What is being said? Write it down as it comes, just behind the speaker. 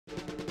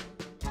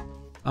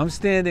I'm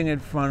standing in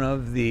front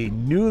of the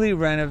newly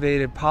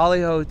renovated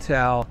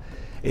Palihotel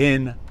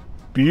in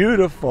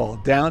beautiful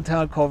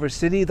downtown Culver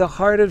City, the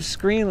heart of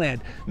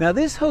Screenland. Now,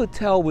 this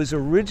hotel was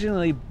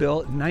originally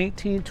built in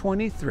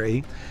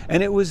 1923,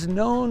 and it was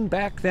known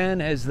back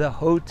then as the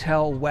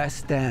Hotel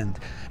West End.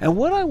 And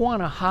what I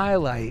want to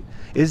highlight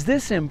is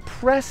this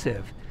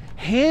impressive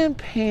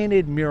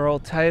hand-painted mural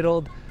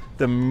titled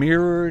The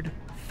Mirrored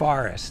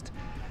Forest.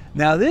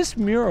 Now, this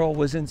mural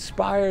was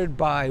inspired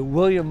by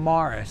William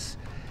Morris,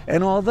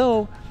 and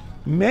although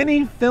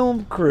many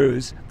film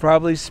crews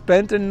probably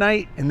spent a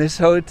night in this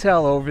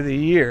hotel over the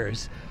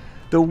years,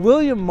 the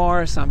William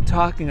Morris I'm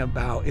talking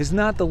about is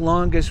not the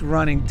longest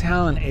running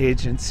talent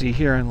agency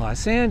here in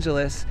Los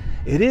Angeles.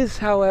 It is,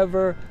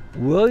 however,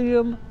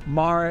 William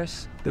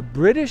Morris, the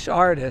British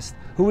artist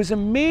who was a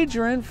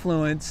major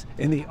influence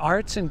in the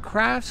arts and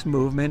crafts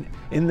movement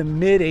in the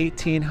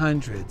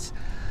mid-1800s.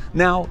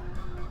 Now,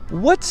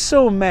 what's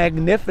so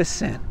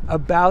magnificent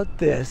about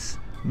this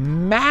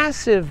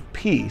massive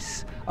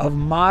piece of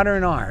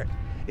modern art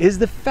is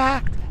the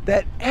fact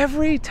that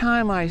every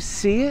time I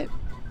see it,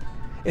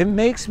 it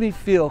makes me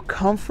feel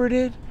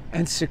comforted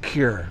and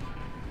secure.